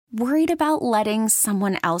Worried about letting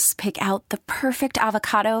someone else pick out the perfect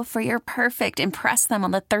avocado for your perfect impress them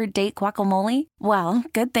on the third date guacamole? Well,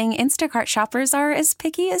 good thing Instacart shoppers are as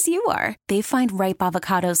picky as you are. They find ripe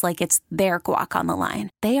avocados like it's their guac on the line.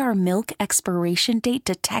 They are milk expiration date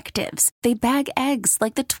detectives. They bag eggs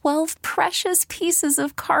like the 12 precious pieces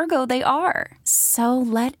of cargo they are. So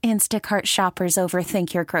let Instacart shoppers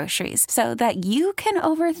overthink your groceries so that you can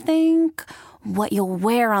overthink what you'll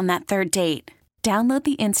wear on that third date. Download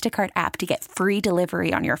the Instacart app to get free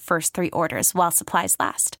delivery on your first 3 orders while supplies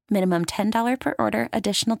last. Minimum $10 per order.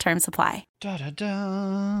 Additional terms apply.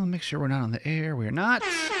 Da-da-da. Make sure we're not on the air. We're not.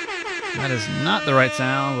 That is not the right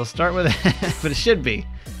sound. We'll start with it, but it should be.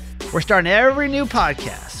 We're starting every new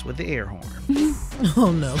podcast with the air horn.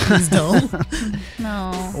 Oh, no. Please don't.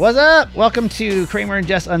 No. What's up? Welcome to Kramer and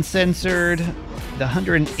Jess Uncensored, the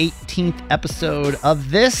 118th episode of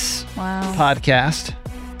this podcast.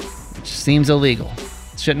 Which seems illegal.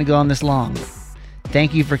 Shouldn't have gone this long.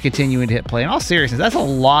 Thank you for continuing to hit play. In all seriousness, that's a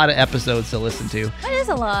lot of episodes to listen to. That is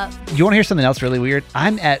a lot. You want to hear something else really weird?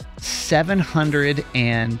 I'm at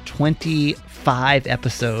 725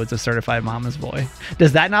 episodes of Certified Mama's Boy.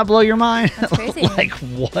 Does that not blow your mind? That's crazy. Like,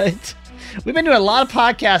 what? We've been doing a lot of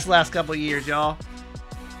podcasts the last couple of years, y'all.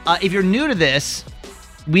 If you're new to this,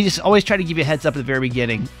 we just always try to give you a heads up at the very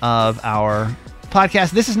beginning of our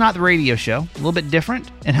podcast. This is not the radio show. A little bit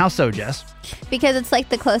different. And how so, Jess? Because it's like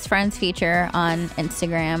the close friends feature on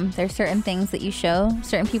Instagram. There's certain things that you show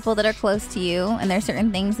certain people that are close to you, and there's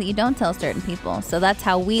certain things that you don't tell certain people. So that's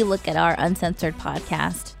how we look at our uncensored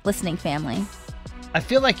podcast, listening family. I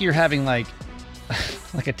feel like you're having like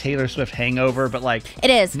a Taylor Swift hangover, but like it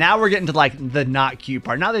is. Now we're getting to like the not cute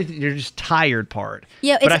part. Now that you're just tired part.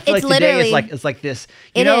 Yeah, but I feel like today it's like this.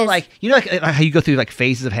 You know like how you go through like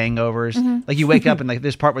phases of hangovers. Mm-hmm. Like you wake up and like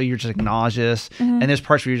there's part where you're just like nauseous, and there's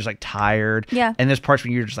parts where you're just like tired. Yeah. And there's parts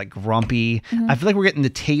where you're just like grumpy. I feel like we're getting the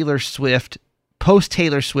Taylor Swift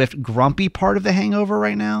post-Taylor Swift grumpy part of the hangover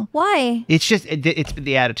right now. Why? It's just, it's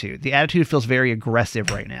the attitude. The attitude feels very aggressive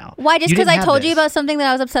right now. Why? Just because I told you about something that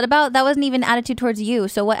I was upset about? That wasn't even attitude towards you.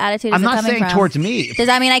 So what attitude is it coming from? I'm not saying towards me. Does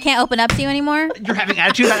that mean I can't open up to you anymore? You're having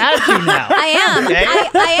attitude on attitude now. I am. Okay?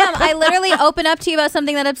 I am. I literally open up to you about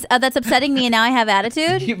something that's upsetting me, and now I have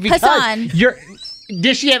attitude? Hassan.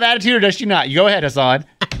 Does she have attitude or does she not? You go ahead, Hassan.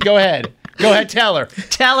 Go ahead. Go ahead, tell her.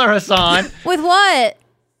 Tell her, Hassan. With what?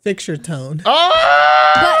 Fix your tone. Oh!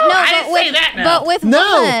 I didn't say that now. But with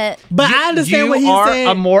what? But I understand what he's saying. You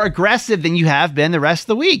are more aggressive than you have been the rest of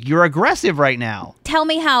the week. You're aggressive right now. Tell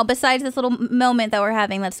me how, besides this little moment that we're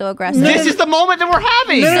having that's so aggressive. This is the moment that we're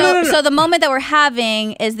having. No. So the moment that we're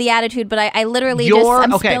having is the attitude, but I literally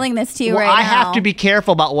I'm spilling this to you right now. I have to be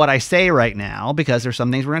careful about what I say right now because there's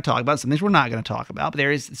some things we're going to talk about, some things we're not going to talk about, but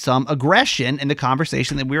there is some aggression in the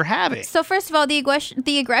conversation that we're having. So first of all, the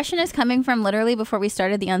aggression is coming from literally before we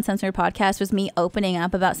started the Uncensored podcast was me opening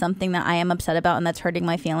up about something that I am upset about and that's hurting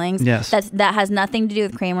my feelings. Yes. That has nothing to do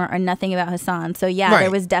with Kramer or nothing about Hassan. So yeah, There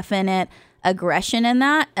was definite aggression in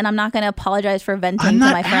that, and I'm not going to apologize for venting to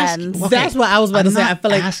my friends. Okay, that's what I was about to say. I feel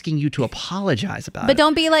like asking you to apologize about it. But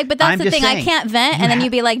don't be like, but that's the thing. Saying, I can't vent, and then you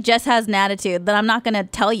be like, Jess has an attitude. Then I'm not going to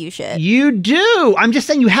tell you shit. You do. I'm just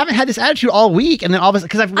saying you haven't had this attitude all week, and then all of a sudden,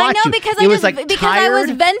 because I've watched I know because I was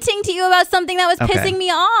venting to you about something that was pissing me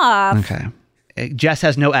off. Okay. Jess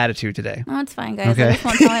has no attitude today. Oh, it's fine, guys. Okay. I just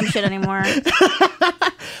won't tell him shit anymore.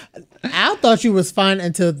 I thought you was fine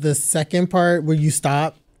until the second part where you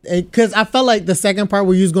stopped. Because I felt like the second part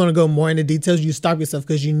where you was going to go more into details, you stopped yourself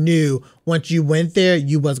because you knew once you went there,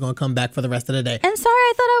 you was going to come back for the rest of the day. And sorry,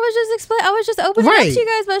 I thought I was just opening up to you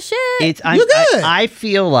guys about shit. You're good. I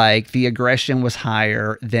feel like the aggression was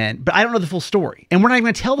higher than, but I don't know the full story. And we're not even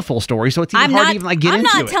going to tell the full story, so it's even hard to even get into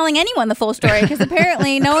it. I'm not telling anyone the full story because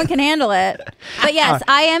apparently no one can handle it. But yes,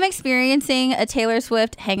 I am experiencing a Taylor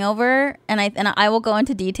Swift hangover, and I will go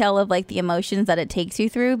into detail of like the emotions that it takes you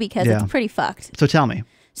through because it's pretty fucked. So tell me.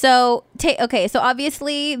 So so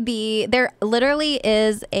obviously there literally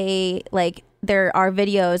is there are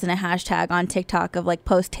videos and a hashtag on TikTok of like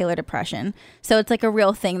post Taylor depression. So it's like a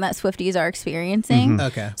real thing that Swifties are experiencing. Mm-hmm.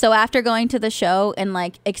 Okay. So after going to the show and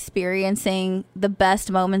like experiencing the best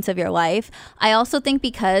moments of your life, I also think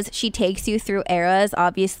because she takes you through eras,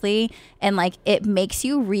 obviously, and like it makes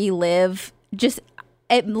you relive just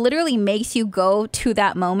it literally makes you go to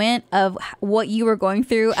that moment of what you were going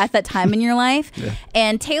through at that time in your life. Yeah.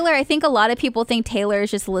 And Taylor, I think a lot of people think Taylor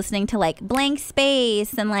is just listening to like Blank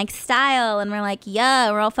Space and like Style, and we're like,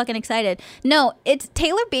 yeah, we're all fucking excited. No, it's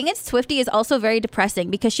Taylor being a Swiftie is also very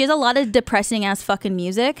depressing because she has a lot of depressing ass fucking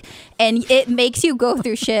music, and it makes you go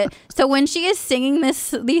through shit. So when she is singing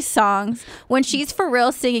these songs, when she's for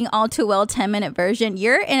real singing All Too Well 10-minute version,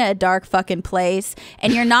 you're in a dark fucking place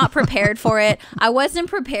and you're not prepared for it. I wasn't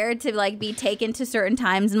prepared to like be taken to certain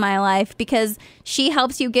times in my life because she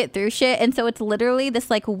helps you get through shit. And so it's literally this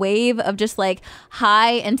like wave of just like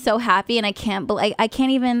high and so happy. And I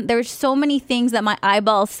can't even, there's so many things that my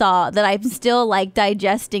eyeballs saw that I'm still like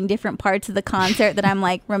digesting different parts of the concert that I'm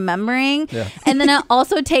like remembering. Yeah. And then it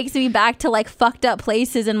also takes me back to like fucked up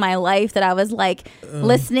places in my life that I was like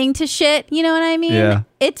listening to shit. You know what I mean? Yeah.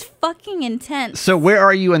 It's fucking intense. So where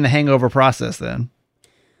are you in the hangover process then?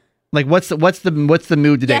 Like what's the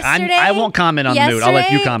mood today? I won't comment on the mood. I'll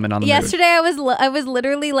let you comment on the mood. Yesterday I was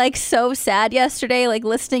literally like so sad yesterday, like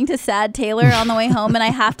listening to sad Taylor on the way home, and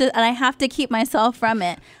I have to keep myself from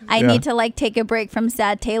it. I need to like take a break from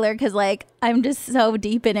sad Taylor because like I'm just so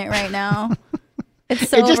deep in it right now. It's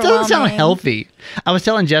so it just doesn't sound healthy. I was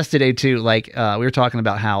telling Jess today too, like we were talking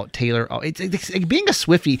about how Taylor, it's being a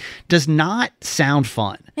Swiftie does not sound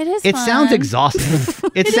fun. It sounds exhausting.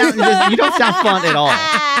 You don't sound fun at all.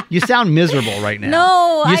 You sound miserable right now.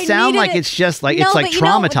 No, you sound like it's just like it's like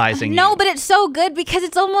traumatizing you. No, but it's so good because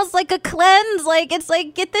it's almost like a cleanse. Like it's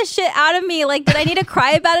like get this shit out of me. Like did I need to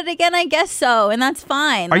cry about it again? I guess so, and that's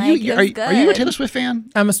fine. Are you a Taylor Swift fan?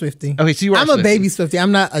 I'm a Swiftie. Okay, so I'm a baby Swiftie.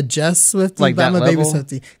 I'm not a Jess Swiftie, like but I'm a baby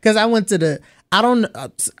Swiftie because I went to the.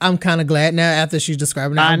 I'm kind of glad now after she's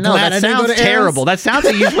describing it. I know, that sounds terrible. That sounds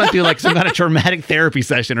like you just went through like some kind of traumatic therapy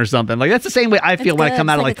session or something. Like that's the same way I feel when I come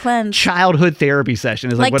out of like childhood therapy session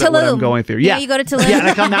is like what I'm going through. Yeah, you go to Tulum. Yeah, and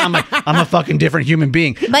I come out, I'm like, I'm a fucking different human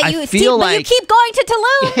being. But you keep going to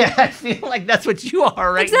Tulum. Yeah, I feel like that's what you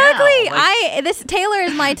are right now. Like, this Taylor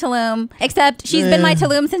is my Tulum, except she's been my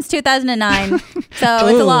Tulum since 2009. So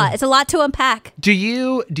it's a lot. It's a lot to unpack. Do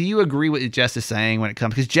you agree with what Jess is saying when it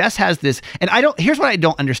comes? Because Jess has this, and here's what I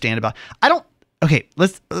don't understand about. Okay,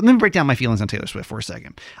 let me break down my feelings on Taylor Swift for a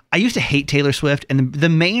second. I used to hate Taylor Swift, and the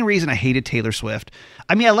main reason I hated Taylor Swift,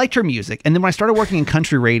 I mean, I liked her music, and then when I started working in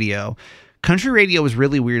country radio was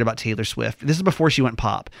really weird about Taylor Swift. This is before she went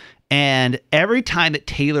pop, and every time that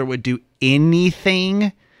Taylor would do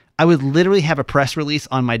anything, I would literally have a press release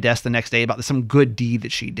on my desk the next day about some good deed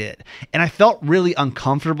that she did, and I felt really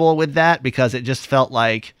uncomfortable with that because it just felt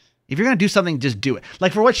like, if you're going to do something, just do it.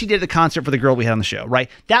 Like for what she did at the concert for the girl we had on the show, right?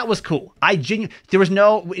 That was cool. There was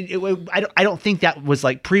no, I don't think that was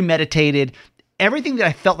like premeditated. Everything that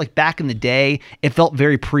I felt like back in the day, it felt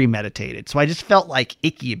very premeditated. So I just felt like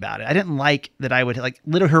icky about it. I didn't like that I would like,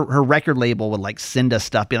 literally her record label would like send us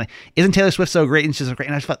stuff being like, isn't Taylor Swift so great? And she's so great.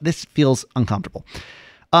 And I just felt this feels uncomfortable.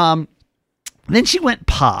 Then she went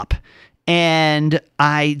pop, and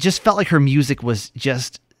I just felt like her music was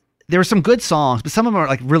just, there were some good songs, but some of them are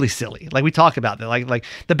like really silly. Like we talk about that. Like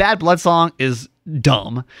the Bad Blood song is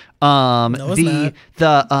dumb. No, it's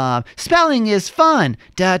the spelling is fun.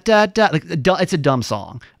 Da da da. Like it's a dumb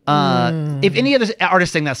song. If any other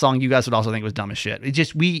artist sang that song, you guys would also think it was dumb as shit. It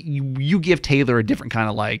just you give Taylor a different kind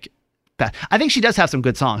of like. I think she does have some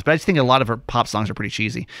good songs, but I just think a lot of her pop songs are pretty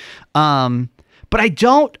cheesy. But I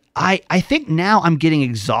don't. I think now I'm getting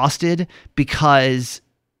exhausted because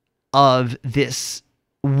of this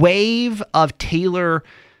wave of Taylor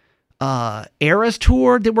Eras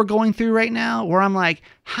tour that we're going through right now, where I'm like,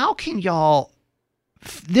 how can y'all,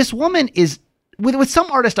 this woman is, with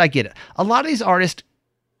some artists, I get it. A lot of these artists,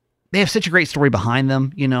 they have such a great story behind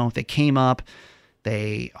them. You know, they came up,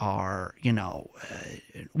 they are,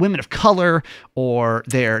 women of color, or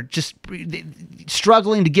they're just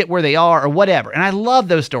struggling to get where they are or whatever. And I love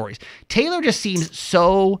those stories. Taylor just seems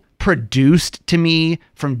so produced to me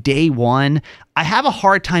from day one. I have a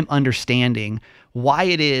hard time understanding why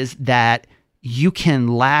it is that you can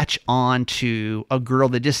latch on to a girl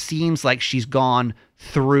that just seems like she's gone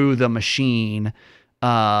through the machine,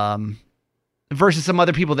 versus some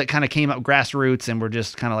other people that kind of came up grassroots and were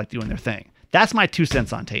just kind of like doing their thing. That's my 2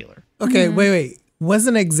 cents on Taylor. Okay, wait. What's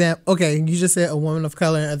an example? Okay, you just said a woman of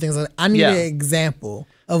color and things like that. I need an example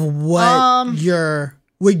of what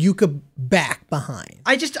what you could back behind.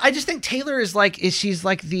 I just think Taylor she's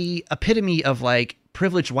like the epitome of like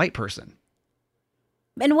privileged white person.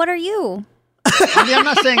 And what are you? I mean, I'm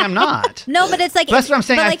not saying I'm not. No, but it's like that's what I'm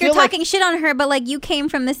saying. But like you're talking shit on her, but like you came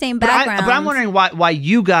from the same background. But I'm wondering why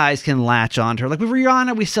you guys can latch on to her. Like with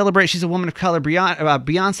Rihanna, we celebrate she's a woman of color.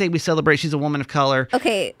 Beyonce, we celebrate she's a woman of color.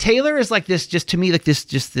 Okay. Taylor is like this, just to me, like this.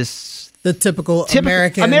 The typical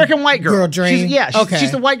American white girl dream.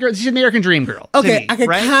 She's the white girl. She's the American dream girl. Okay, me, I can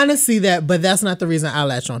right? kind of see that, but that's not the reason I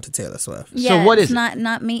latch on to Taylor Swift. Yeah, so what is it?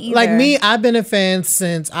 Not me either. Like me, I've been a fan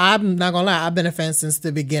since, I'm not gonna lie, I've been a fan since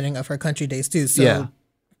the beginning of her country days too. So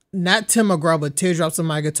not Tim McGraw, but Teardrops on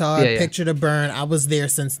My Guitar, Picture to Burn. I was there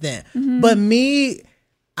since then. Mm-hmm. But me,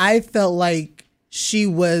 I felt like she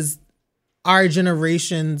was our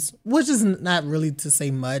generation's, which is not really to say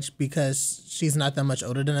much because she's not that much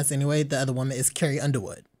older than us anyway. The other woman is Carrie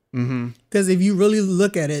Underwood. Because if you really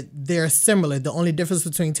look at it, they're similar. The only difference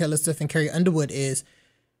between Taylor Swift and Carrie Underwood is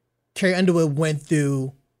Carrie Underwood went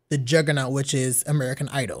through the juggernaut, which is American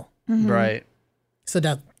Idol. Mm-hmm. Right. So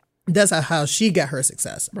that's how she got her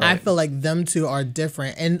success. Right. I feel like them two are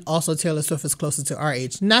different. And also Taylor Swift is closer to our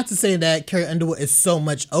age. Not to say that Carrie Underwood is so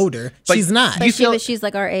much older. But she's not. But she's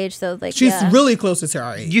like our age, so like she's really closer to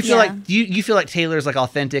our age. You feel like you feel like Taylor's like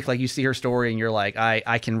authentic, like you see her story and you're like,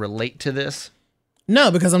 I can relate to this?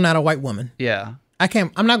 No, because I'm not a white woman. Yeah.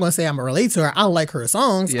 I'm not gonna say I'm a relate to her. I like her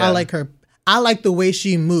songs. Yeah. I like the way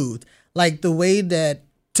she moved. Like the way that,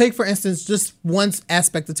 take, for instance, just one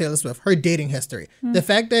aspect of Taylor Swift, her dating history. Mm. The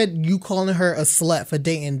fact that you calling her a slut for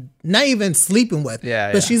dating, not even sleeping with,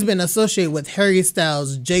 but she's been associated with Harry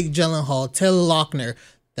Styles, Jake Gyllenhaal, Taylor Lautner.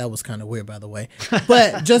 That was kind of weird, by the way.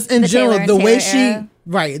 But just in general,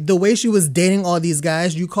 the way she was dating all these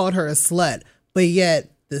guys, you called her a slut. But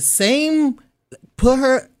yet, the same, put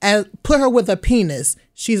her with a penis,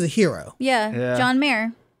 she's a hero. Yeah. John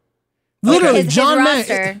Mayer. Literally, his John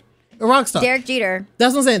roster. Mayer. A rock star. Derek Jeter.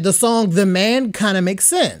 That's what I'm saying. The song The Man kind of makes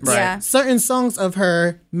sense. Right. Yeah. Certain songs of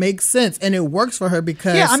her make sense and it works for her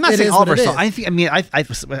because I'm not saying all of her songs.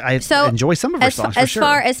 I so enjoy some of her songs for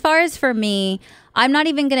sure. As far as for me, I'm not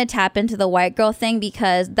even going to tap into the white girl thing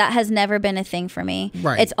because that has never been a thing for me.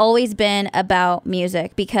 Right. It's always been about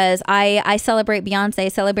music because I celebrate Beyonce, I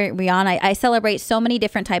celebrate Rihanna, I celebrate so many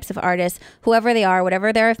different types of artists, whoever they are,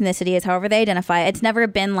 whatever their ethnicity is, however they identify. It's never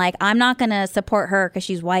been like, I'm not going to support her because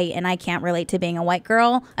she's white and I can't relate to being a white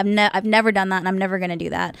girl. I've never done that and I'm never going to do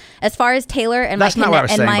that. As far as Taylor and that's not what I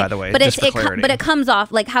was saying, by the way. But it comes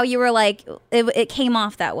off like how you were like, it came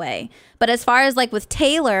off that way. But as far as like with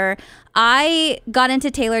Taylor, I got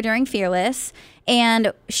into Taylor during Fearless,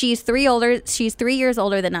 and she's 3 years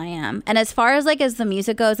older than I am. And as far as like as the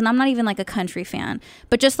music goes, and I'm not even like a country fan,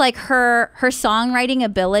 but just like her songwriting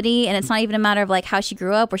ability, and it's not even a matter of like how she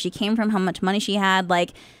grew up, where she came from, how much money she had,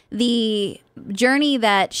 like the journey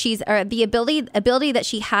that the ability that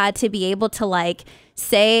she had to be able to like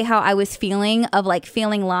say how I was feeling, of like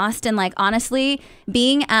feeling lost, and like honestly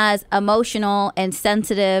being as emotional and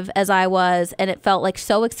sensitive as I was, and it felt like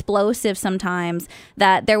so explosive sometimes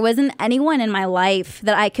that there wasn't anyone in my life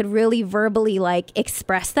that I could really verbally like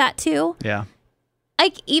express that to. Yeah.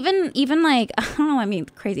 Like even like, I don't know, I mean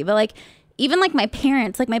crazy, but like even like my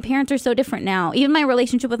parents are so different now. Even my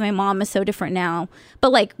relationship with my mom is so different now.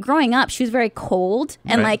 But like growing up, she was very cold.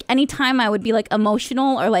 And like anytime I would be like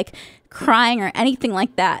emotional or like crying or anything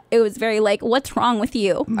like that, it was very like, what's wrong with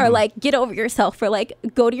you? Or like, get over yourself, or like,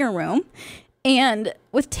 go to your room. And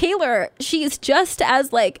with Taylor, she's just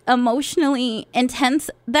as like emotionally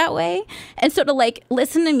intense that way. And so to like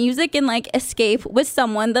listen to music and like escape with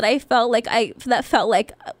someone that I felt like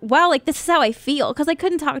wow, like this is how I feel, because I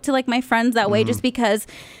couldn't talk to like my friends that way just because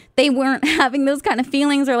they weren't having those kind of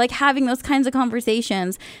feelings or like having those kinds of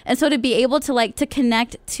conversations. And so to be able to like to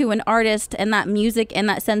connect to an artist and that music in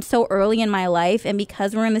that sense so early in my life, and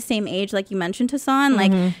because we're in the same age, like you mentioned, Hassan,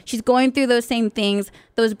 like she's going through those same things,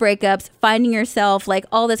 those breakups, finding yourself, like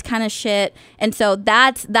all this kind of shit. And so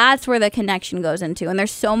that's where the connection goes into. And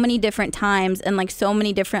there's so many different times and like so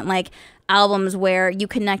many different like albums where you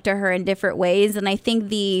connect to her in different ways. And I think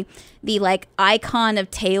the like icon of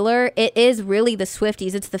Taylor, it is really the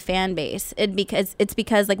Swifties. It's the fan base. It's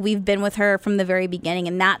because like we've been with her from the very beginning,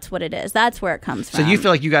 and that's what it is. That's where it comes from. So you feel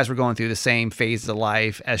like you guys were going through the same phases of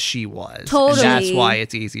life as she was. Totally. And that's why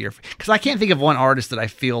it's easier. Because I can't think of one artist that I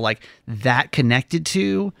feel like that connected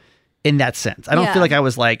to in that sense. I don't feel like I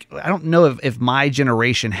was like, I don't know if my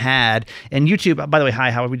generation had, and YouTube, by the way, hi,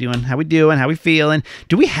 how are we doing? How we feeling?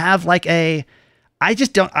 Do we have like I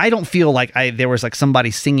don't feel like there was like somebody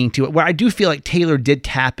singing to it, where I do feel like Taylor did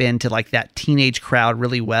tap into like that teenage crowd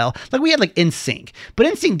really well. Like we had like NSYNC, but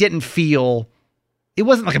NSYNC didn't feel, it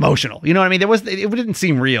wasn't like emotional. You know what I mean? It didn't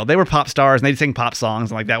seem real. They were pop stars and they'd sing pop songs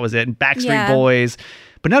and like that was it. And Backstreet Boys,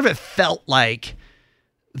 but none of it felt like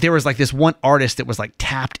there was like this one artist that was like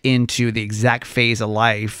tapped into the exact phase of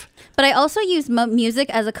life. But I also use music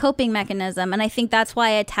as a coping mechanism. And I think that's why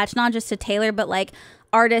I attach not just to Taylor, but like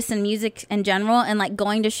artists and music in general. And like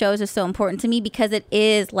going to shows is so important to me because it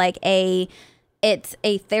is like it's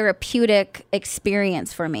a therapeutic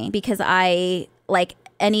experience for me, because I like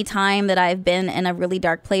any time that I've been in a really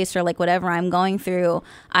dark place or like whatever I'm going through,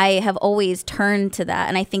 I have always turned to that.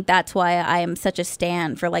 And I think that's why I am such a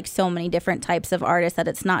stan for like so many different types of artists, that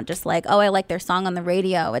it's not just like, oh, I like their song on the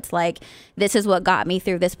radio. It's like, this is what got me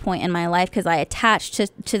through this point in my life, because I attached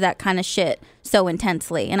to that kind of shit so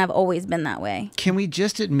intensely. And I've always been that way. Can we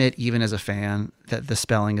just admit, even as a fan, that the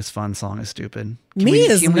Spelling is Fun song is stupid? Can we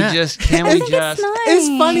just? It's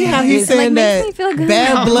funny how he's saying that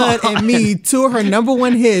Bad Blood and Me, two of her number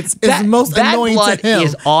one hits, is most annoying to him. Bad Blood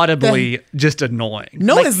is audibly just annoying.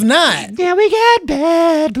 No, like, it's not. Yeah, we got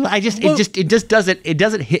Bad Blood. It just doesn't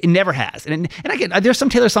hit. It never has. And again, there's some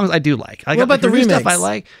Taylor songs I do like. What about the remix stuff I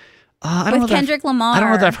like? I don't know Kendrick Lamar. I don't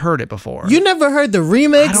know that I've heard it before. You never heard the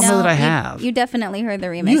remix? I don't know that I have. You definitely heard the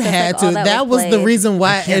remix. You had to. That was the reason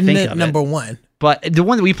why it ended number one. But the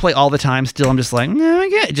one that we play all the time, still, I'm just like, no,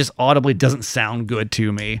 it just audibly doesn't sound good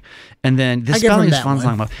to me. And then the Spelling is Fun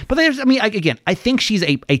song. But I think she's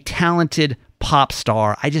a talented pop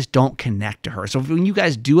star. I just don't connect to her. So when you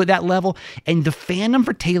guys do at that level, and the fandom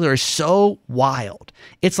for Taylor is so wild,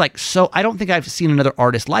 it's like, so I don't think I've seen another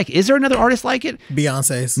artist like it. Is there another artist like it?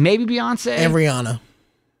 Beyonce's. Maybe Beyonce. And Rihanna.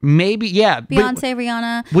 Maybe, yeah. Beyonce,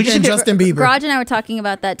 Rihanna. And Justin Bieber. Garage and I were talking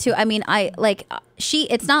about that too. I mean,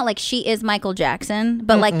 it's not like she is Michael Jackson,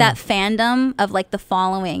 but like that fandom of like the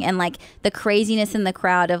following and like the craziness in the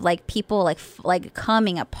crowd of like people like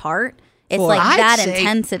coming apart. It's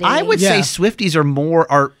intensity. I would say Swifties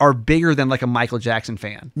are bigger than like a Michael Jackson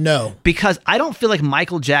fan. No. Because I don't feel like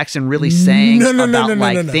Michael Jackson really sang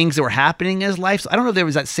about things that were happening in his life. So I don't know if there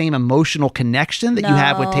was that same emotional connection that you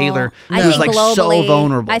have with Taylor. I who's like so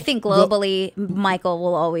vulnerable. I think globally, Michael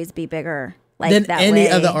will always be bigger. Like than any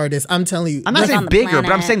other artist. I'm telling you. I'm not saying bigger,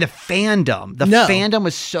 but I'm saying the fandom. The fandom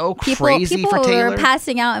was so crazy for Taylor. People were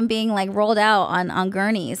passing out and being like rolled out on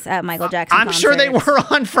gurneys at Michael Jackson concerts. I'm sure they were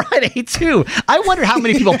on Friday too. I wonder how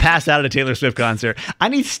many people passed out at a Taylor Swift concert. I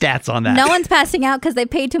need stats on that. No one's passing out because they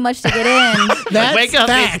paid too much to get in. That's wake up,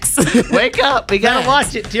 facts. Wake up. We got to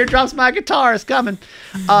watch it. Teardrops My Guitar is coming.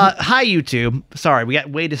 Hi, YouTube. Sorry, we got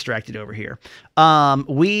way distracted over here.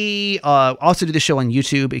 We also do the show on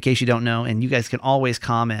YouTube, in case you don't know, and you guys can always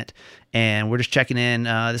comment. And we're just checking in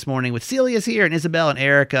this morning with Celia's here, and Isabel and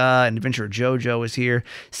Erica, and Adventurer Jojo is here.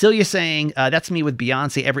 Celia saying, that's me with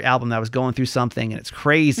Beyonce, every album that I was going through something, and it's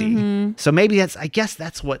crazy. Mm-hmm. So maybe I guess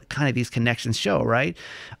that's what kind of these connections show, right?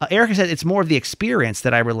 Erica said, it's more of the experience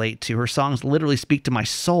that I relate to. Her songs literally speak to my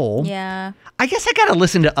soul. Yeah. I guess I got to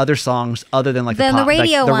listen to other songs other than like the pop,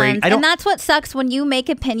 radio like ones. And that's what sucks when you make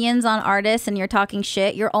opinions on artists and you're talking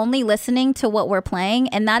shit. You're only listening to what we're playing,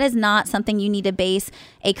 and that is not something you need to base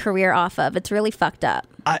a career off of. It's really fucked up.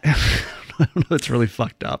 I don't know, it's really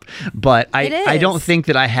fucked up, but I don't think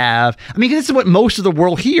that I have. I mean, this is what most of the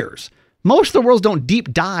world hears. Most of the world don't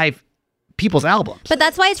deep dive people's albums. But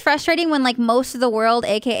that's why it's frustrating when like most of the world,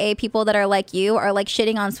 aka people that are like you, are like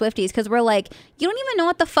shitting on Swifties, because we're like, you don't even know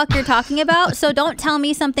what the fuck you're talking about. So don't tell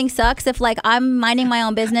me something sucks if like I'm minding my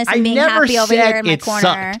own business and being happy over here in my corner.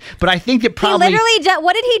 Sucked, but I think that probably he literally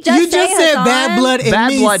what did he just say? You just said Bad Blood and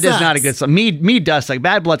Bad Blood sucks. is not a good song. Me does like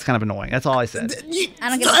Bad Blood's kind of annoying. That's all I said. I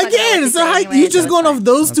don't get so how you just going off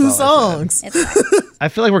those two songs? I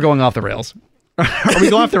feel like we're going off the rails. Are we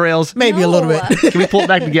going off the rails? Maybe a little bit. Can we pull it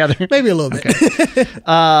back together? Maybe a little bit.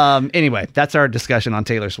 Okay. Anyway, that's our discussion on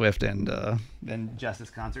Taylor Swift and Jess's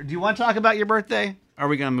concert. Do you want to talk about your birthday? Or are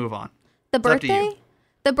we going to move on? The birthday?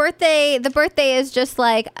 The birthday is just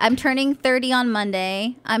like, I'm turning 30 on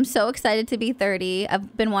Monday. I'm so excited to be 30.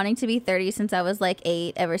 I've been wanting to be 30 since I was like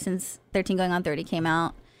 8, ever since 13 going on 30 came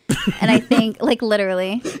out. And I think, like,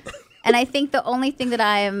 literally. And I think the only thing that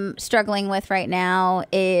I am struggling with right now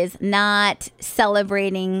is not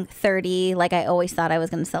celebrating 30 like I always thought I was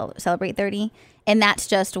going to celebrate 30. And that's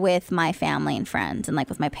just with my family and friends, and like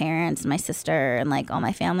with my parents and my sister and like all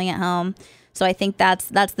my family at home. So I think that's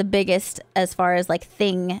the biggest as far as like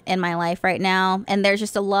thing in my life right now. And there's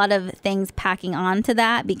just a lot of things packing on to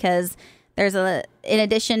that, because there's in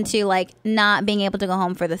addition to like not being able to go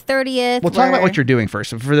home for the 30th. Well, talk about what you're doing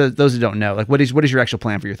first. For those who don't know, like what is your actual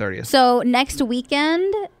plan for your 30th? So next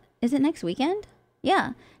weekend, is it next weekend?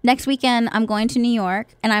 Yeah. Next weekend, I'm going to New York,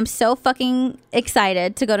 and I'm so fucking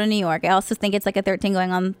excited to go to New York. I also think it's like a 13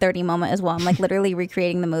 going on 30 moment as well. I'm like literally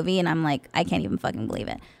recreating the movie, and I'm like, I can't even fucking believe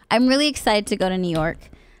it. I'm really excited to go to New York.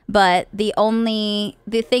 But the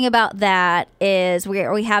thing about that is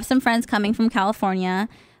we have some friends coming from California,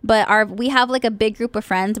 but we have like a big group of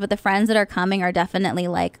friends, but the friends that are coming are definitely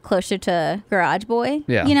like closer to Garage Boy,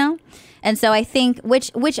 you know? And so I think,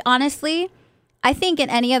 which honestly, I think in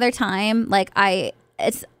any other time, like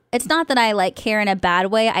it's not that I like care in a bad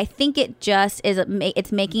way. I think it just is,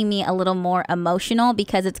 it's making me a little more emotional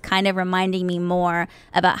because it's kind of reminding me more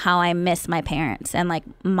about how I miss my parents and like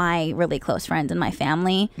my really close friends and my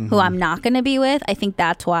family who I'm not going to be with. I think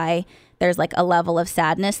that's why there's like a level of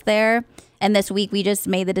sadness there. And this week we just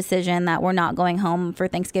made the decision that we're not going home for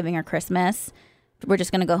Thanksgiving or Christmas. We're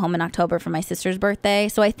just going to go home in October for my sister's birthday.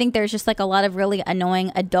 So I think there's just like a lot of really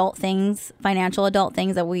annoying adult things, financial adult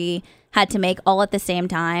things that we had to make all at the same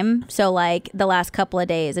time. So like the last couple of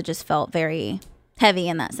days, it just felt very heavy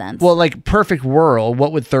in that sense. Well, like perfect world,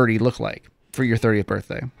 what would 30 look like for your 30th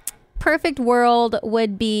birthday? Perfect world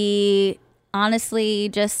would be honestly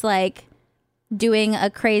just like doing a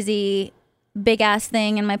crazy big ass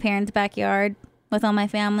thing in my parents' backyard with all my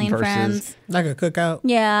family and friends. Like a cookout?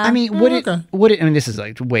 Yeah. I mean, would it, I mean, this is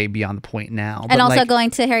like way beyond the point now. And also like, going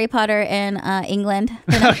to Harry Potter in England.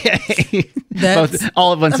 Okay.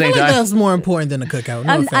 All at one same time. That's more important than a cookout.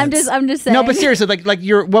 No offense. I'm just saying. No, but seriously, like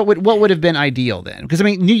what would have been ideal then? Because I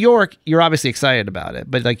mean, New York, you're obviously excited about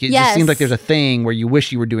it, but like it just seems like there's a thing where you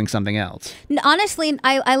wish you were doing something else. Honestly,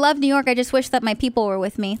 I love New York. I just wish that my people were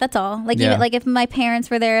with me. That's all. Like even like if my parents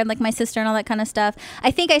were there and like my sister and all that kind of stuff.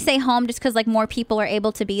 I think I say home just because like more people are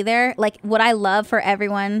able to be there. Like what I love for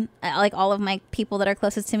everyone, like all of my people that are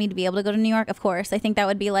closest to me to be able to go to New York, of course. I think that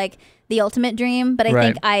would be like the ultimate dream. But I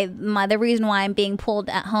think the reason why I'm being pulled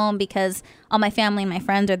at home because all my family and my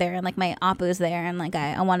friends are there and like my Apu's there and like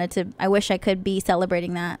I wish I could be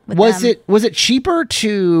celebrating that with them. Was it cheaper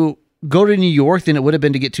to go to New York than it would have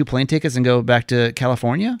been to get 2 plane tickets and go back to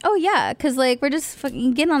California? Oh yeah, because like we're just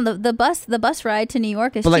fucking getting on the bus ride to New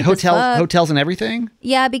York is but like cheap hotels and everything.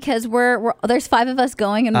 Yeah, because we're there's 5 of us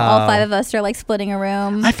going and all 5 of us are like splitting a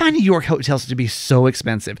room. I find New York hotels to be so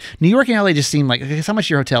expensive. New York and LA just seem like how much is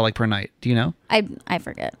your hotel like per night? Do you know? I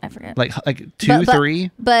forget. Like 2,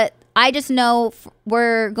 3. But I just know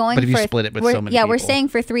we're going. But if you split it with so many people. We're staying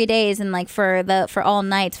for 3 days and like for all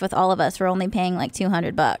nights with all of us, we're only paying like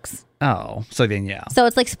 $200. Oh, so then So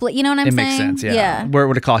it's like split. You know what I'm saying? It makes sense. Yeah. Where it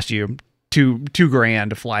would have cost you $2,000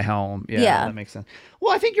 to fly home. Yeah, that makes sense.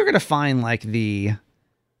 Well, I think you're gonna find like the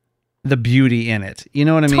beauty in it. You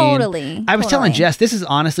know what I mean? Totally. I was telling Jess, this is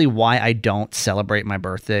honestly why I don't celebrate my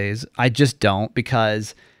birthdays. I just don't,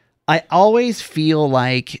 because I always feel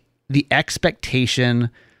like the expectation.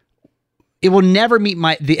 It will never meet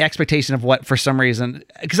the expectation of what, for some reason,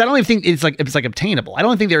 because I don't even think it's like obtainable. I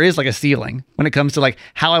don't think there is like a ceiling when it comes to like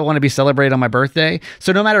how I want to be celebrated on my birthday.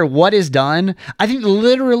 So no matter what is done, I think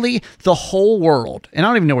literally the whole world, and I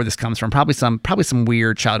don't even know where this comes from, probably some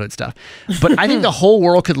weird childhood stuff, but I think the whole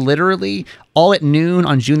world could literally all at noon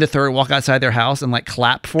on June the 3rd walk outside their house and like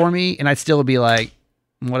clap for me, and I'd still be like,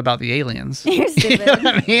 what about the aliens? You're stupid. You know what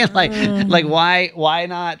I mean? Like why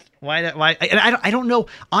not? Why? And I don't know.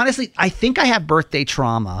 Honestly, I think I have birthday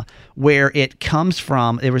trauma where it comes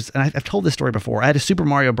from. And I've told this story before. I had a Super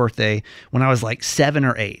Mario birthday when I was like 7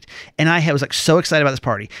 or 8, and I was like so excited about this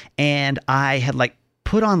party, and I had like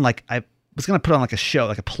put on like I was gonna put on like a show,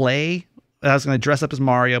 like a play. I was gonna dress up as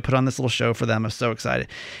Mario, put on this little show for them. I was so excited,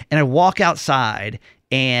 and I walk outside,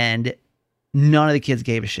 and none of the kids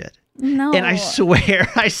gave a shit. No. And I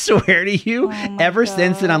swear to you, ever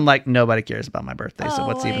since then, I'm like, nobody cares about my birthday. So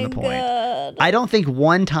what's even the point? God. I don't think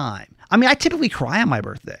one time. I mean, I typically cry on my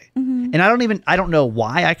birthday, and I don't know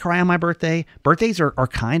why I cry on my birthday. Birthdays are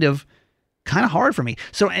kind of hard for me.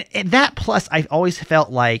 So and that plus, I always felt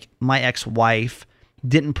like my ex-wife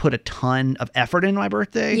didn't put a ton of effort into my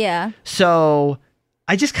birthday. Yeah. So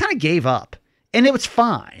I just kind of gave up, and it was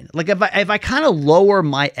fine. Like if I kind of lower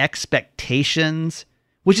my expectations,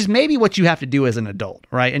 which is maybe what you have to do as an adult,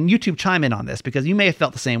 right? And YouTube, chime in on this, because you may have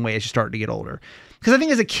felt the same way as you started to get older. Because I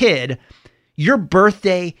think as a kid, your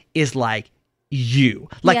birthday is like you.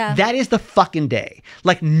 Like that is the fucking day.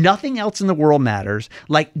 Like nothing else in the world matters.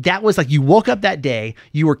 Like that was like you woke up that day,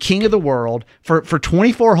 you were king of the world for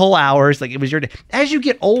 24 whole hours. Like it was your day. As you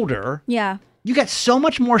get older, you got so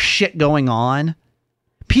much more shit going on.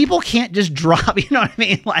 People can't just drop, you know what I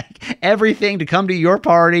mean? Like everything to come to your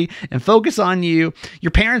party and focus on you.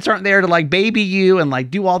 Your parents aren't there to like baby you and like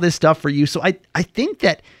do all this stuff for you. So I think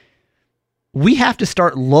that we have to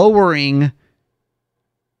start lowering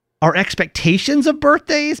our expectations of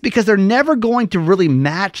birthdays, because they're never going to really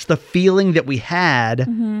match the feeling that we had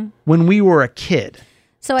when we were a kid.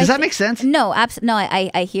 So does that make sense? No, no,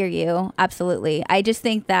 I hear you. Absolutely. I just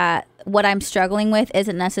think that what I'm struggling with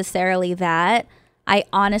isn't necessarily that. I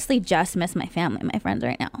honestly just miss my family, my friends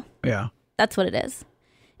right now. Yeah. That's what it is.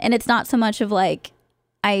 And it's not so much of like,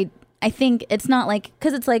 I think it's not like,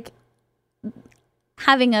 because it's like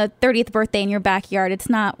having a 30th birthday in your backyard. It's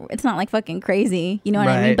not like fucking crazy. You know what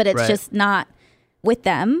I mean? But it's just not with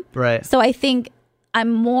them. Right. So I think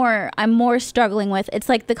I'm more struggling with, it's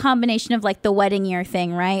like the combination of like the wedding year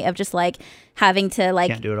thing, right? Of just like having to like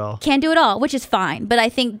can't do it all, which is fine. But I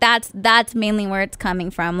think that's mainly where it's coming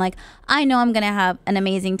from. Like, I know I'm gonna have an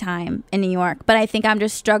amazing time in New York, but I think I'm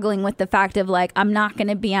just struggling with the fact of like, I'm not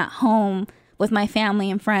gonna be at home with my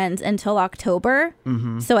family and friends until October.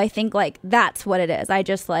 Mm-hmm. So I think like that's what it is. I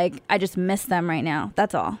just miss them right now.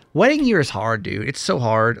 That's all. Wedding year is hard, dude. It's so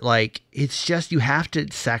hard. Like, it's just, you have to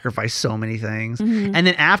sacrifice so many things. Mm-hmm. And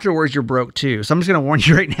then afterwards you're broke too. So I'm just going to warn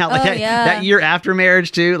you right now, like that year after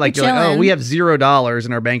marriage too, like you're like, oh, we have $0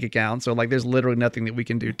 in our bank account. So like there's literally nothing that we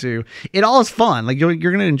can do too. It all is fun. Like you're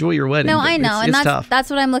going to enjoy your wedding. No, I know. It's tough.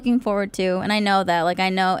 That's what I'm looking forward to. And I know that, like, I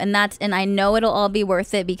know it'll all be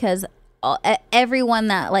worth it because everyone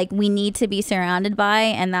that like we need to be surrounded by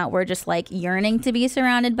and that we're just like yearning to be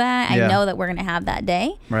surrounded by, I know that we're gonna have that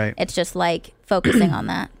day. Right. It's just like focusing on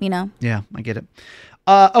that, you know. Yeah, I get it.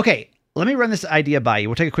 Okay, let me run this idea by you.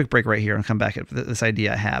 We'll take a quick break right here and come back at this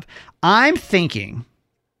idea I have. I'm thinking,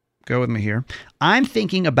 go with me here, I'm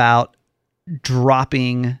thinking about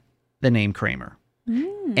dropping the name Kramer.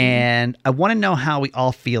 And I want to know how we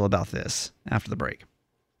all feel about this after the break.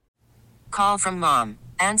 Call from mom.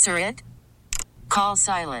 Answer it. Call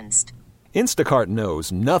silenced. Instacart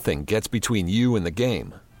knows nothing gets between you and the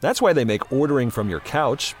game. That's why they make ordering from your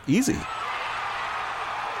couch easy.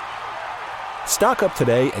 Stock up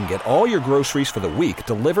today and get all your groceries for the week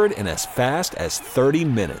delivered in as fast as 30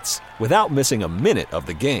 minutes without missing a minute of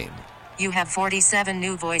the game. You have 47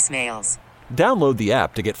 new voicemails. Download the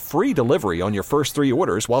app to get free delivery on your first 3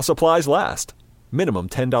 orders while supplies last. Minimum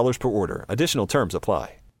 $10 per order. Additional terms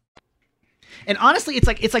apply. And honestly,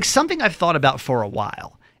 it's like something I've thought about for a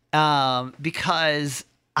while, because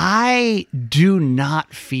I do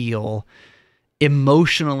not feel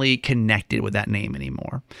emotionally connected with that name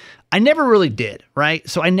anymore. I never really did, right?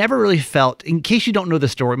 So I never really felt, in case you don't know the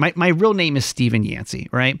story, my real name is Stephen Yancey,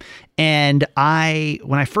 right? And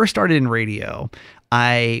when I first started in radio,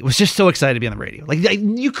 I was just so excited to be on the radio. Like, there's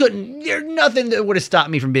nothing that would have stopped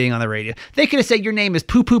me from being on the radio. They could have said your name is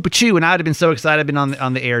Poo Poo Pachoo, and I would have been so excited. I've been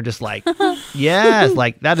on the air, just like, yes,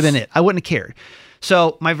 like that'd have been it. I wouldn't have cared.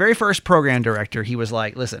 So my very first program director, he was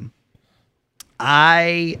like, listen,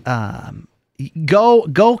 go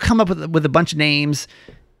come up with a bunch of names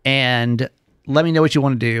and let me know what you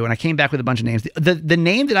want to do. And I came back with a bunch of names. The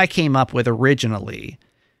name that I came up with originally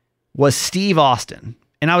was Steve Austin.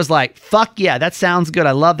 And I was like, fuck yeah, that sounds good.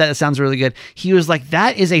 I love that. That sounds really good. He was like,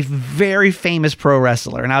 that is a very famous pro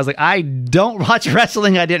wrestler. And I was like, I don't watch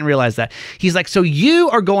wrestling. I didn't realize that. He's like, so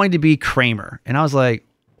you are going to be Kramer. And I was like,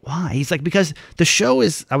 why? He's like, because the show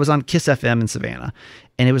is, I was on Kiss FM in Savannah.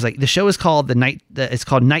 And it was like, the show is called it's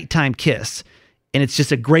called Nighttime Kiss. And it's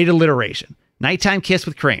just a great alliteration. Nighttime Kiss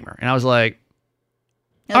with Kramer. And I was like,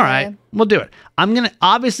 all right, we'll do it. I'm going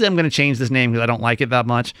to change this name because I don't like it that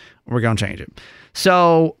much. We're going to change it.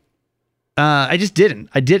 So I just didn't.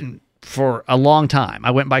 I didn't for a long time.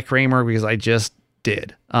 I went by Kramer because I just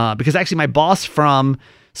did. Because actually my boss from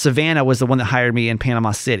Savannah was the one that hired me in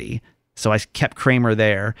Panama City. So I kept Kramer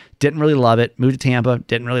there. Didn't really love it. Moved to Tampa.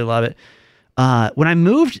 Didn't really love it. When I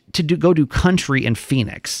moved to go do country in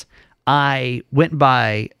Phoenix, I went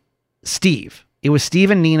by Steve. It was Steve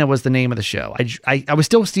and Nina was the name of the show. I was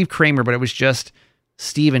still Steve Kramer, but it was just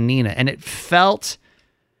Steve and Nina. And it felt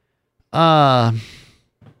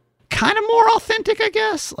kind of more authentic, I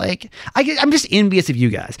guess. Like, I'm just envious of you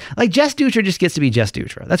guys. Like, Jess Dutra just gets to be Jess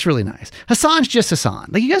Dutra. That's really nice. Hassan's just Hassan.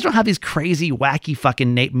 Like, you guys don't have these crazy, wacky,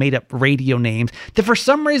 fucking made-up radio names that for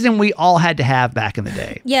some reason we all had to have back in the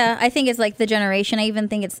day. Yeah, I think it's like the generation. I even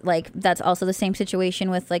think it's like that's also the same situation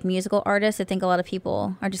with like musical artists. I think a lot of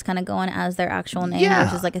people are just kind of going as their actual name,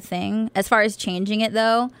 which is like a thing. As far as changing it,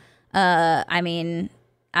 though, I mean,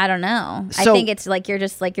 I don't know. So, I think it's like you're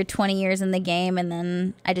 20 years in the game, and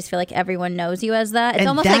then I just feel like everyone knows you as that. It's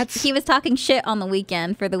almost like he was talking shit on the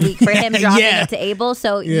weekend for the week for him dropping it to Abel.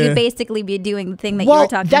 So you'd basically be doing the thing that you were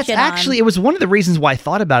talking shit on. It was one of the reasons why I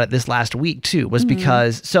thought about it this last week too, was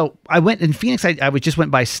because, so I went in Phoenix, I just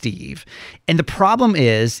went by Steve. And the problem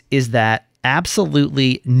is that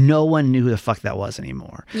absolutely no one knew who the fuck that was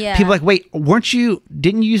anymore. Yeah. People are like, wait,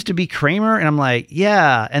 didn't you used to be Kramer? And I'm like,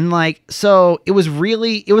 yeah. And like, so it was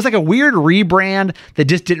like a weird rebrand that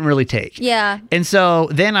just didn't really take. Yeah. And so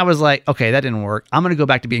then I was like, okay, that didn't work. I'm going to go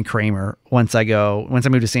back to being Kramer once I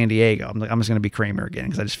move to San Diego. I'm just going to be Kramer again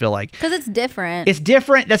because I just feel like. Because it's different. It's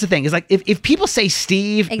different. That's the thing. It's like if people say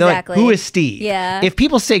Steve, exactly. they're like, who is Steve? Yeah. If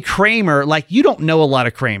people say Kramer, like you don't know a lot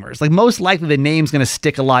of Kramers. Like most likely the name's going to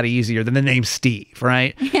stick a lot easier than the name Steve,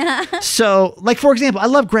 right? Yeah. So like, for example, I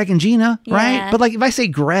love Greg and Gina, right? Yeah. But like if I say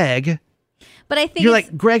Greg, but I think you're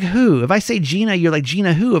like, Greg who? If I say Gina, you're like,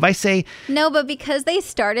 Gina who? If I say... No, but because they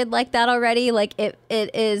started like that already, like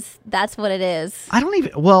that's what it is. I don't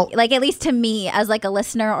even, well... Like at least to me as like a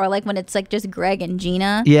listener, or like when it's like just Greg and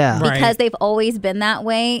Gina. Yeah. Because they've always been that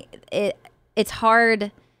way, it's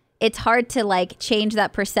hard to like change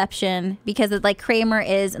that perception, because it's like Kramer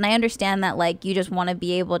is, and I understand that like you just want to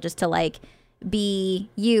be able just to like be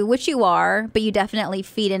you, which you are, but you definitely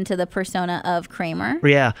feed into the persona of Kramer.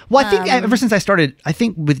 Yeah. Well, I think ever since I started, I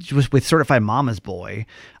think with Certified Mama's Boy,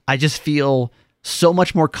 I just feel so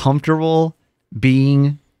much more comfortable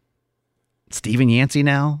being Stephen Yancey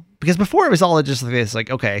now. Because before it was all just like this,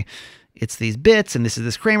 like, okay, it's these bits and this is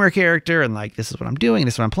this Kramer character and like this is what I'm doing and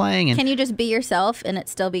this is what I'm playing. And can you just be yourself and it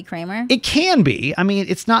still be Kramer? It can be. I mean,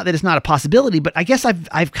 it's not that it's not a possibility, but I guess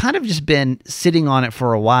I've kind of just been sitting on it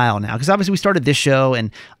for a while now, because obviously we started this show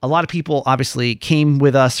and a lot of people obviously came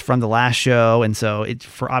with us from the last show, and so it's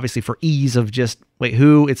for ease of just wait,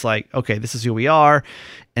 who? It's like, okay, this is who we are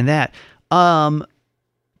and that.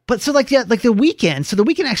 But so like, yeah, like The Weeknd. So The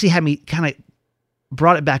Weeknd actually had me kind of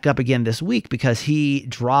brought it back up again this week because he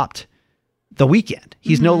dropped The Weeknd.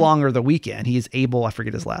 He's no longer The Weeknd. He is Abel. I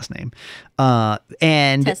forget his last name.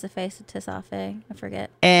 And Tisafe, I forget.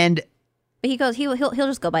 And but he'll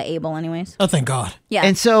just go by Abel anyways. Oh, thank God. Yeah.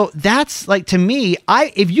 And so that's like, to me,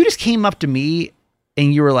 if you just came up to me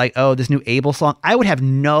and you were like, oh, this new Abel song, I would have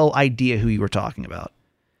no idea who you were talking about.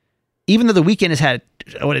 Even though The Weeknd has had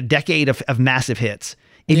a decade of massive hits.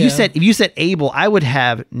 If you said Abel, I would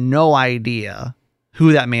have no idea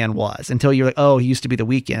who that man was until you're like, oh, he used to be The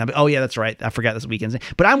Weeknd. I'd be, oh yeah, that's right. I forgot this Weeknd's name.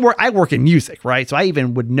 But I work in music, right? So I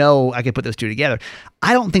even would know, I could put those two together.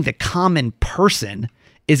 I don't think the common person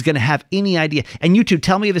is going to have any idea. And you two,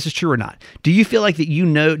 tell me if this is true or not. Do you feel like that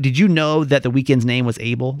did you know that The Weeknd's name was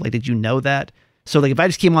Abel? Like, did you know that? So like if I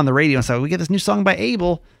just came on the radio and said, we get this new song by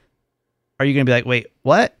Abel, are you going to be like, wait,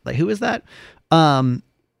 what? Like, who is that? And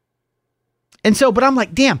so, but I'm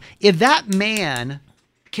like, damn, if that man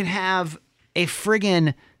can have a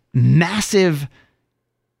friggin' massive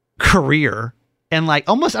career and like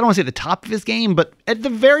almost, I don't want to say the top of his game, but at the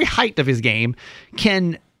very height of his game,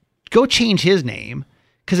 can go change his name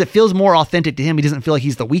because it feels more authentic to him. He doesn't feel like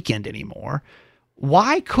he's The Weeknd anymore.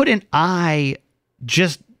 Why couldn't I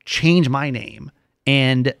just change my name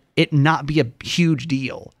and it not be a huge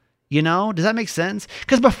deal? You know, does that make sense?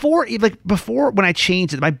 Because before when I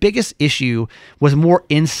changed it, my biggest issue was more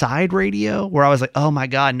inside radio, where I was like, oh my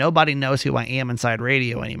God, nobody knows who I am inside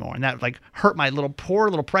radio anymore. And that like hurt my poor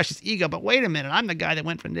little precious ego. But wait a minute, I'm the guy that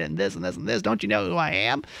went from this and this and this. Don't you know who I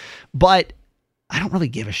am? But I don't really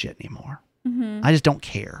give a shit anymore. Mm-hmm. I just don't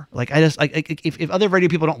care. Like, I just like if other radio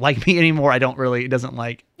people don't like me anymore, it doesn't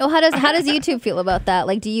like. Well, how does YouTube feel about that?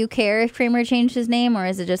 Like, do you care if Kramer changed his name, or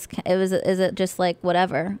is it just like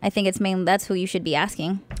whatever? I think it's mainly that's who you should be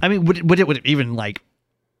asking. I mean, would it even like,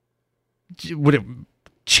 would it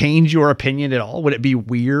change your opinion at all? Would it be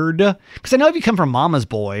weird? Because I know if you come from Mama's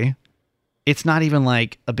Boy, it's not even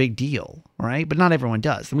like a big deal, right? But not everyone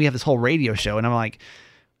does. And we have this whole radio show, and I'm like,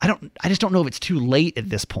 I just don't know if it's too late at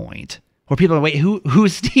this point. Where people are, wait,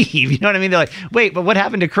 who's Steve? You know what I mean? They're like, wait, but what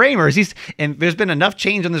happened to Kramer? And there's been enough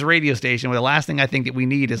change on this radio station where the last thing I think that we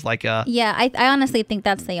need is like a... Yeah, I honestly think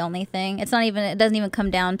that's the only thing. It doesn't even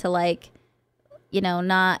come down to like,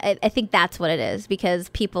 I think that's what it is, because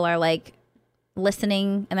people are like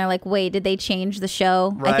listening and they're like, wait, did they change the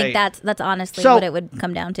show? Right. I think that's honestly what it would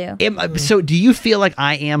come down to. So do you feel like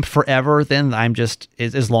I am forever then? I'm just,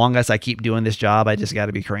 as long as I keep doing this job, I just got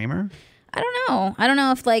to be Kramer? I don't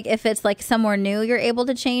know if it's like somewhere new you're able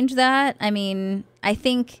to change that. I mean, I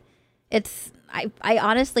think it's I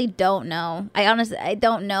honestly don't know. I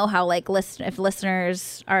don't know how like if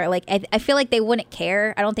listeners are like I feel like they wouldn't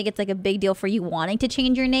care. I don't think it's like a big deal for you wanting to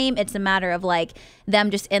change your name. It's a matter of like them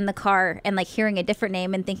just in the car and like hearing a different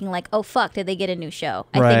name and thinking like, oh fuck, did they get a new show?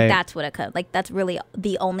 I think that's what it could like. That's really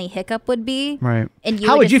the only hiccup would be. Right. And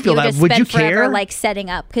how would you feel about? Would you care? Forever, like setting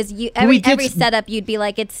up because every setup you'd be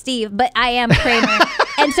like, it's Steve, but I am Kramer.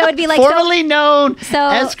 And so it'd be like formerly known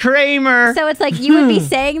as Kramer. So it's like you would be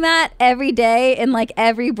saying that every day. right? In like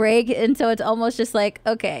every break. And so it's almost just like,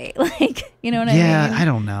 okay, like, you know what I mean? Yeah, I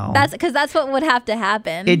don't know. That's because that's what would have to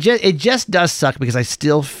happen. It just does suck because I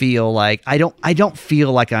still feel like I don't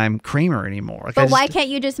feel like I'm Kramer anymore. Like but why can't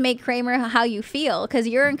you just make Kramer how you feel? Because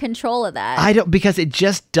you're in control of that. Because it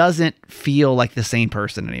just doesn't feel like the same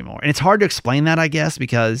person anymore. And it's hard to explain that, I guess,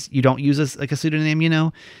 because you don't use a pseudonym, you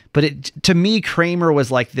know? But to me, Kramer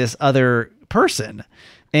was like this other person.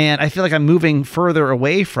 And I feel like I'm moving further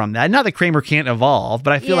away from that. Not that Kramer can't evolve,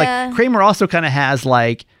 but I feel like Kramer also kind of has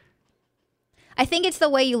like... I think it's the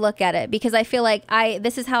way you look at it, because I feel like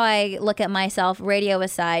this is how I look at myself, radio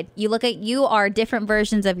aside. You are different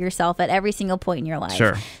versions of yourself at every single point in your life.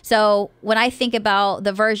 Sure. So when I think about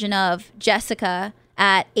the version of Jessica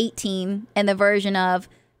at 18 and the version of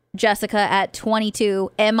Jessica at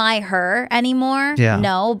 22, am I her anymore? Yeah.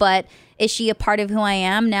 No, but is she a part of who I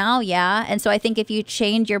am now? Yeah. And so I think if you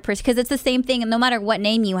change your because it's the same thing, and no matter what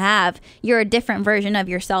name you have, you're a different version of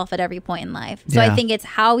yourself at every point in life. So I think it's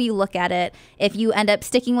how you look at it, if you end up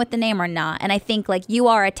sticking with the name or not. And I think like you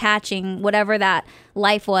are attaching whatever that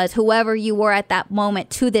life was, whoever you were at that moment,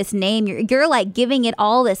 to this name. You're like giving it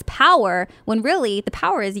all this power when really the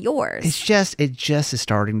power is yours. It just is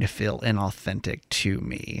starting to feel inauthentic to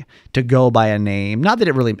me to go by a name. Not that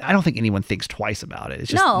I don't think anyone thinks twice about it.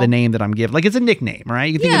 It's just the name that I'm given. Like it's a nickname, right?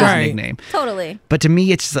 You can think of it as a nickname. Totally. But to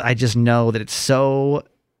me, I just know that it's so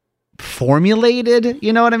formulated,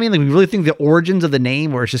 you know what I mean? Like we really think the origins of the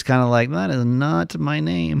name, where it's just kind of like, that is not my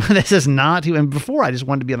name. This is not who. And before I just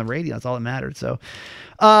wanted to be on the radio. That's all that mattered. So,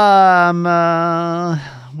 what are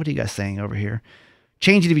you guys saying over here?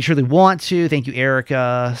 Change it if you truly want to. Thank you,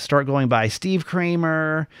 Erica. Start going by Steve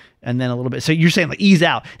Kramer. And then a little bit. So you're saying like ease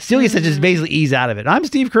out. Celia said just basically ease out of it. I'm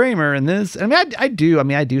Steve Kramer and this. I mean, I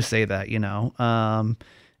do say that, you know. And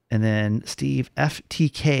then Steve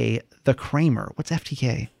FTK the Kramer. What's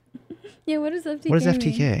FTK? Yeah, what is FTK? What is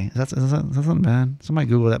FTK? Is that something bad? Somebody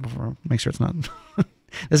Google that before. Make sure it's not. This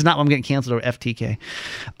is not what I'm getting canceled over FTK.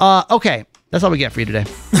 Okay. That's all we get for you today.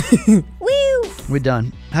 Woo! We're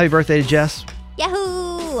done. Happy birthday to Jess.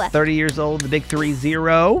 Yahoo! 30 years old, the big 30.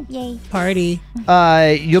 Yay. Party.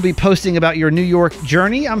 You'll be posting about your New York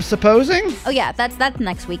journey, I'm supposing? Oh, yeah. That's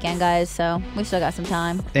next weekend, guys. So we still got some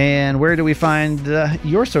time. And where do we find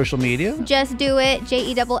your social media? Just Do It,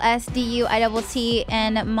 JESSDUITT,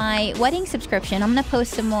 and my wedding subscription. I'm going to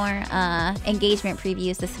post some more engagement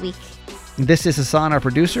previews this week. This is Hassan, our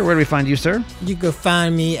producer. Where do we find you, sir? You can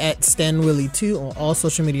find me at StanWillie2 on all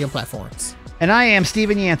social media platforms. And I am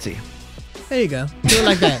Stephen Yancey. There you go. Do it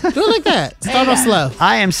like that. Do it like that. Start off slow.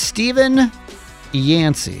 I am Stephen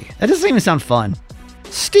Yancey. That doesn't even sound fun.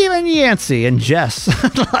 Stephen Yancey and Jess.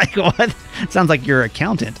 Like what? Sounds like your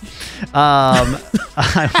accountant. I'm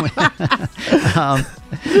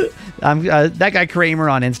that guy Kramer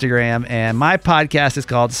on Instagram, and my podcast is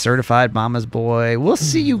called Certified Mama's Boy. We'll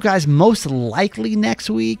see you guys most likely next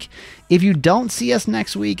week. If you don't see us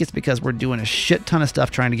next week, it's because we're doing a shit ton of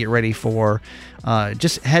stuff trying to get ready for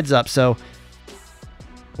just heads up. So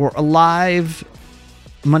we're alive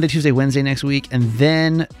Monday, Tuesday, Wednesday next week, and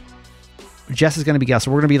then Jess is going to be guest.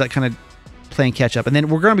 So we're going to be like kind of playing catch up, and then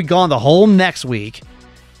we're going to be gone the whole next week.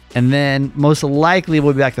 And then most likely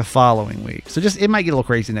we'll be back the following week. So it might get a little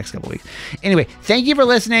crazy the next couple of weeks. Anyway, thank you for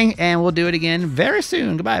listening, and we'll do it again very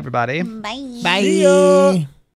soon. Goodbye, everybody. Bye. Bye.